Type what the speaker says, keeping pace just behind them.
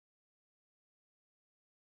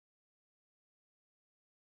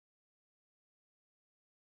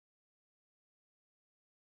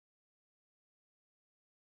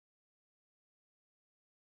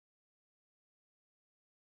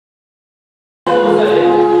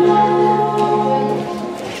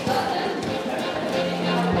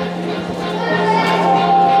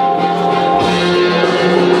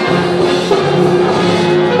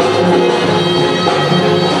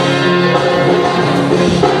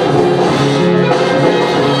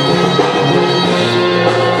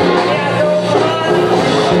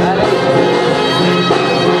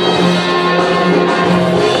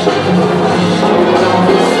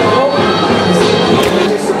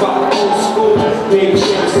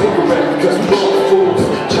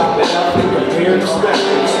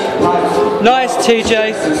TJ.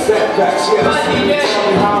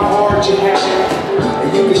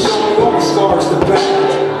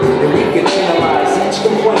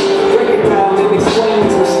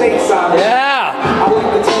 Yeah. I like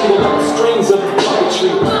the tangle up the strings of the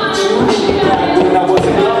puppetry. When I was a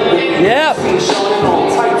young baby. Yeah. Showing all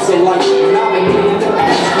types of light. And I've been needing to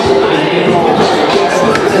ask you.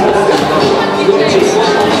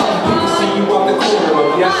 See you out the corner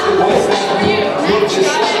of yesterday's look just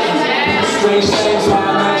like you. Strange things my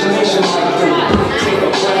imagination might do. Take a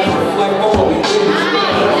breath, reflect on what we did.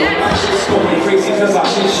 I'm just going crazy cause I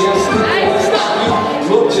miss yesterday's you.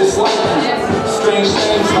 Look just like you. Strange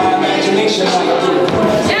things my imagination might do.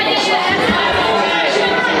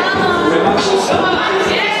 When I just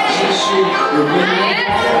miss you, you're really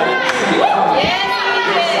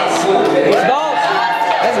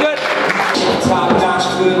that's good. Top notch,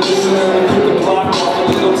 good listener, you can block off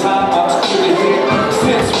a little time. I'll just put it here.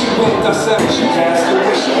 Since we went ourselves, you passed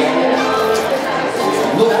away.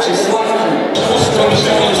 Look just like you. Strange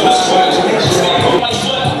things my imagination.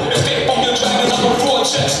 Escape from your dragon like a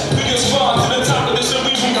vortex. We get spawned to the top of the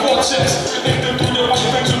cerebral cortex. If them through your right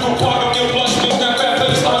ventricle part of your bloodstream, that crap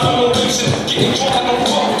is on elevation. Getting drunk on the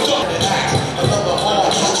fucked up. Another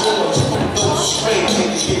hard controllers. Those straight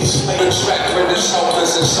niggas get slayed. Track renders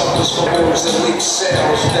helpers and suckers for moves and leak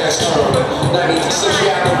sales. That's her. 96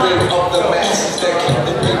 gathering of the masses that keep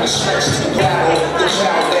the baby stretched to battle. The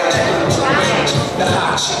child dance to the range. The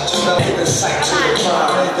hot chick just melted the sight to the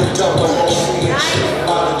crime. The double mostly and shit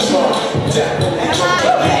by the drug. Definitely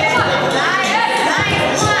drunk.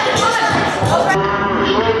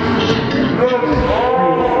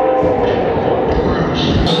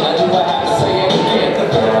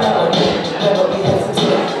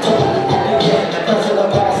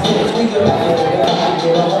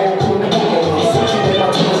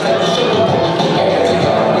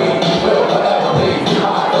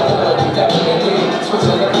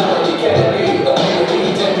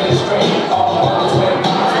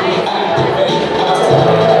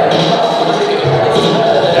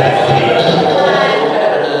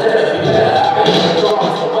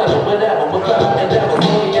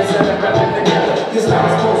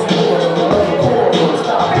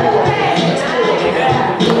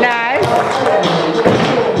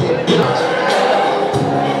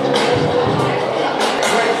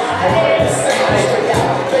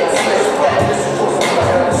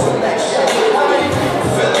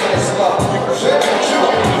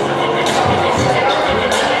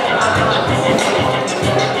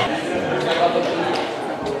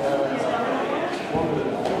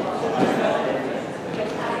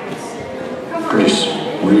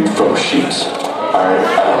 Read from sheets.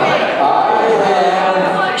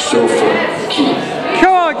 Sofa key.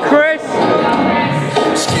 Come on, Chris.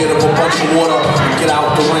 Scared of a bunch of water, get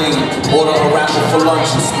out the rain. Order a rapper for lunch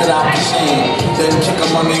and spit out the chain. Then kick a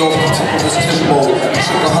money off the tip of his timbo.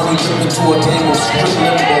 Trick a honey dip into a game of strip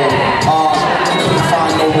limbo. Couldn't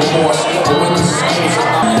find no remorse. The witness schools at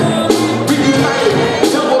night. Reunited,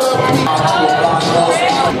 doubled up. To a blind horse.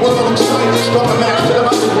 One of them signed, struck a match to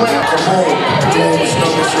the ground. Come home, doing his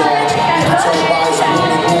number charge. You can tell by his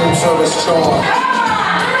room service charge.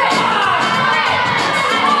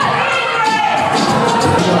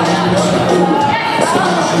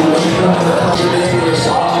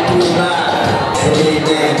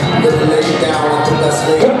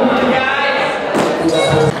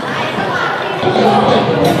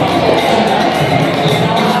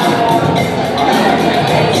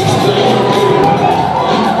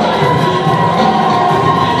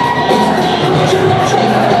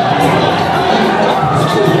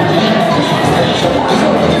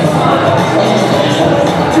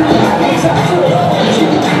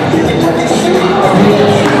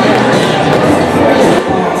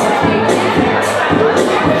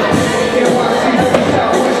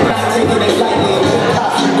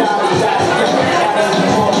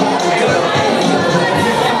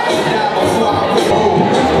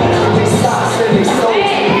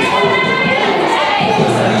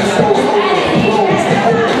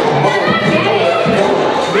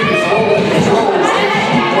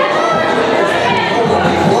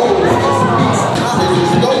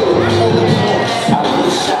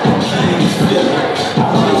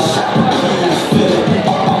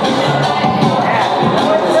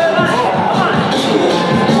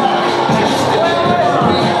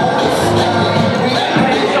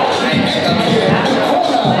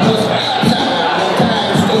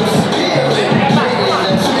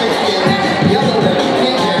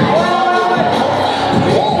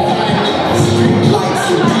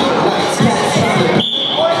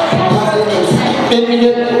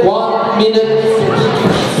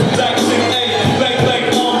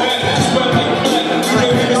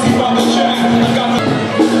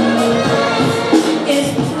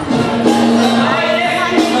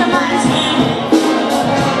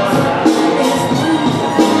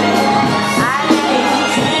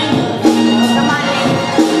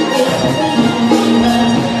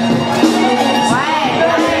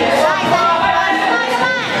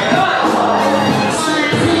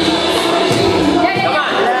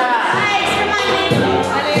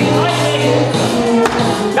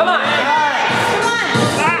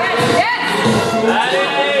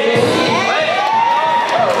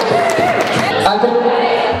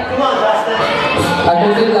 à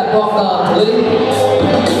côté de la porte d'entrée.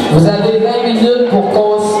 Vous avez 20 minutes pour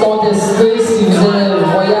contester si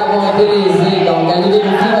vous voyez avoir été lésé. Donc, allez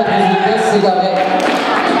vérifier votre résultat si c'est correct.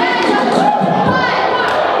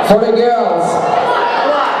 For the girls,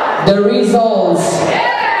 the results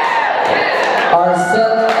are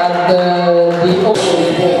set at the